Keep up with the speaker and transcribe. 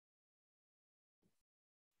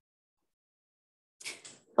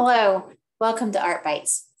Hello, welcome to Art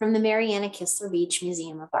Bytes from the Marianna Kistler Beach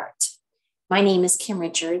Museum of Art. My name is Kim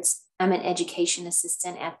Richards. I'm an education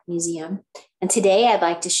assistant at the museum, and today I'd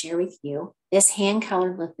like to share with you this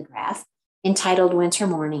hand-colored lithograph entitled Winter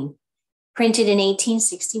Morning, printed in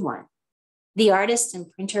 1861. The artist and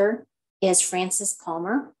printer is Frances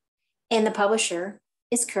Palmer, and the publisher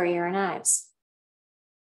is Currier and Ives.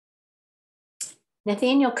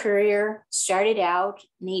 Nathaniel Currier started out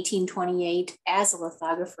in 1828 as a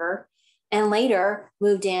lithographer and later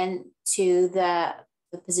moved into the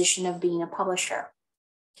position of being a publisher.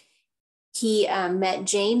 He met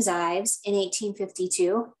James Ives in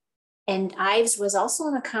 1852, and Ives was also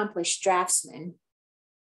an accomplished draftsman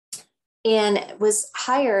and was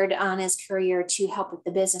hired on as Currier to help with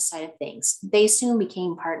the business side of things. They soon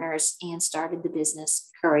became partners and started the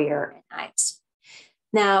business Currier and Ives.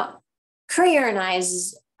 Now, Currier and Ives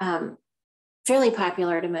is fairly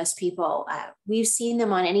popular to most people. We've seen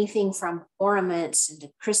them on anything from ornaments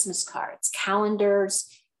into Christmas cards, calendars,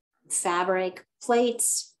 fabric,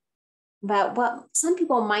 plates. But what some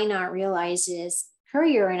people might not realize is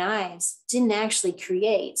Currier and Ives didn't actually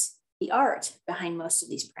create the art behind most of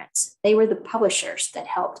these prints. They were the publishers that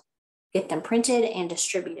helped get them printed and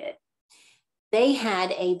distributed. They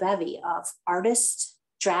had a bevy of artists,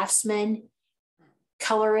 draftsmen,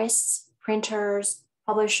 colorists, printers,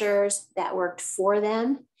 publishers that worked for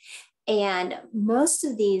them. And most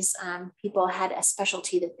of these people had a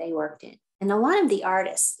specialty that they worked in. And a lot of the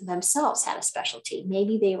artists themselves had a specialty.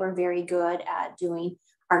 Maybe they were very good at doing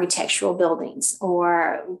architectural buildings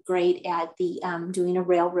or great at doing a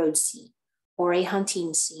railroad scene or a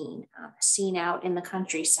hunting scene, a scene out in the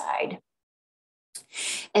countryside.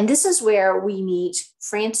 And this is where we meet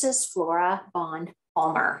Frances Flora Bond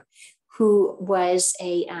Palmer, who was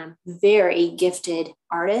a very gifted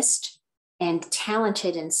artist and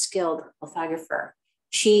talented and skilled lithographer.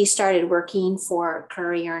 She started working for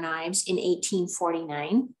Currier and Ives in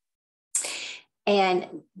 1849 and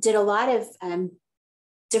did a lot of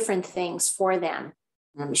different things for them.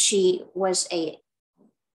 She was a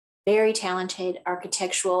very talented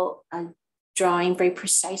architectural drawing, very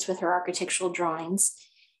precise with her architectural drawings.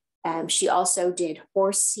 She also did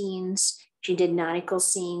horse scenes. She did nautical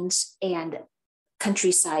scenes and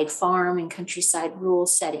countryside farm and countryside rural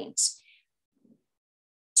settings.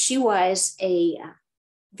 She was a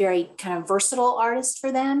very kind of versatile artist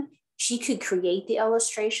for them. She could create the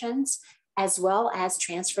illustrations as well as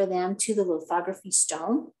transfer them to the lithography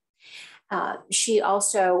stone. She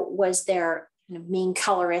also was their kind of main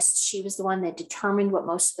colorist. She was the one that determined what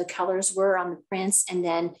most of the colors were on the prints and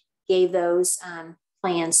then gave those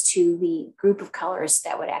plans to the group of colorists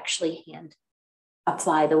that would actually hand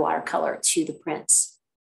apply the watercolor to the prints.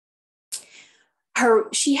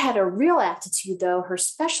 She had a real aptitude, though. Her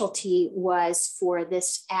specialty was for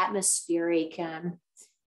this atmospheric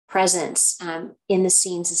presence in the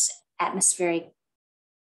scenes, this atmospheric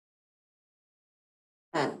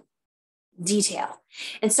detail.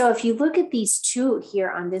 And so if you look at these two here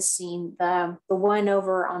on this scene, the one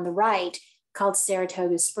over on the right called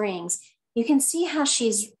Saratoga Springs, you can see how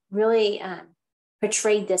she's really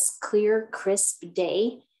portrayed this clear, crisp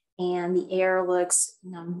day, and the air looks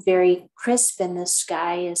very crisp and the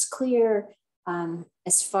sky is clear.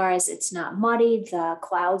 As far as it's not muddied, the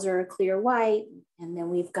clouds are clear white, and then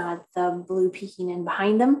we've got the blue peeking in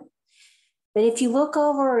behind them. But if you look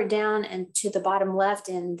over down and to the bottom left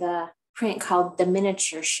in the print called The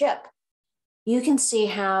Miniature Ship, you can see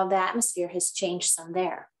how the atmosphere has changed some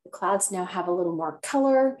there. The clouds now have a little more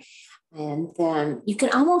color, and you can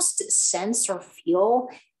almost sense or feel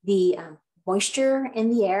the moisture in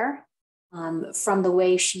the air from the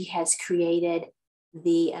way she has created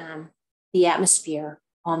the atmosphere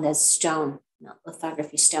on the stone,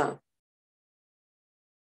 lithography stone.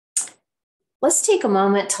 Let's take a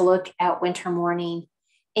moment to look at Winter Morning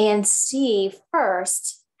and see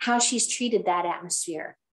first how she's treated that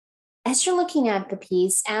atmosphere. As you're looking at the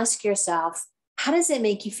piece, ask yourself, how does it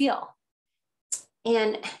make you feel?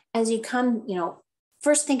 And as you come,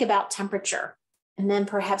 first think about temperature, and then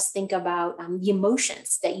perhaps think about the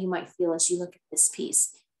emotions that you might feel as you look at this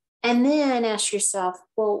piece. And then ask yourself,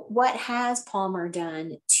 well, what has Palmer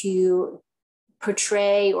done to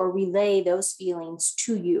portray or relay those feelings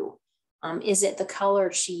to you? Is it the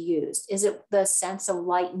color she used? Is it the sense of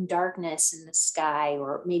light and darkness in the sky,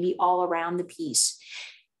 or maybe all around the piece?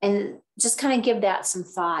 And just kind of give that some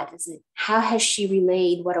thought. How has she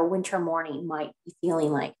relayed what a winter morning might be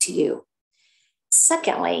feeling like to you?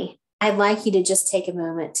 Secondly, I'd like you to just take a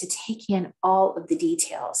moment to take in all of the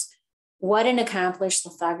details. What an accomplished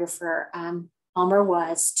lithographer Palmer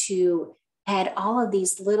was to add all of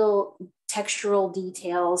these little textural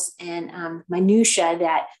details and minutia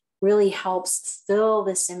that really helps fill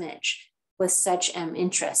this image with such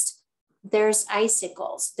interest. There's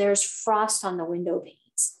icicles, there's frost on the window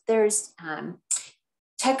panes, there's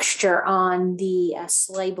texture on the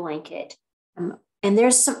sleigh blanket. And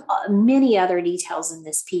there's many other details in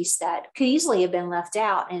this piece that could easily have been left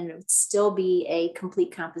out and it would still be a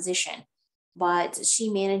complete composition. But she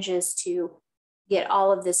manages to get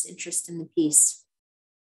all of this interest in the piece.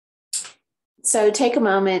 So take a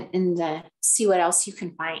moment and see what else you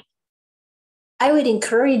can find. I would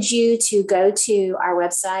encourage you to go to our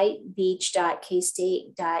website,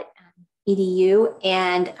 beach.kstate.edu,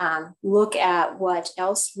 and look at what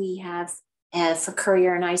else we have for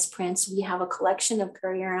Currier and Ives prints. We have a collection of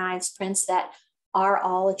Currier and Ives prints that are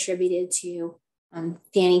all attributed to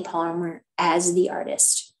Fanny Palmer as the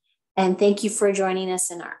artist. And thank you for joining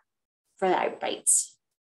us for the Art Bytes.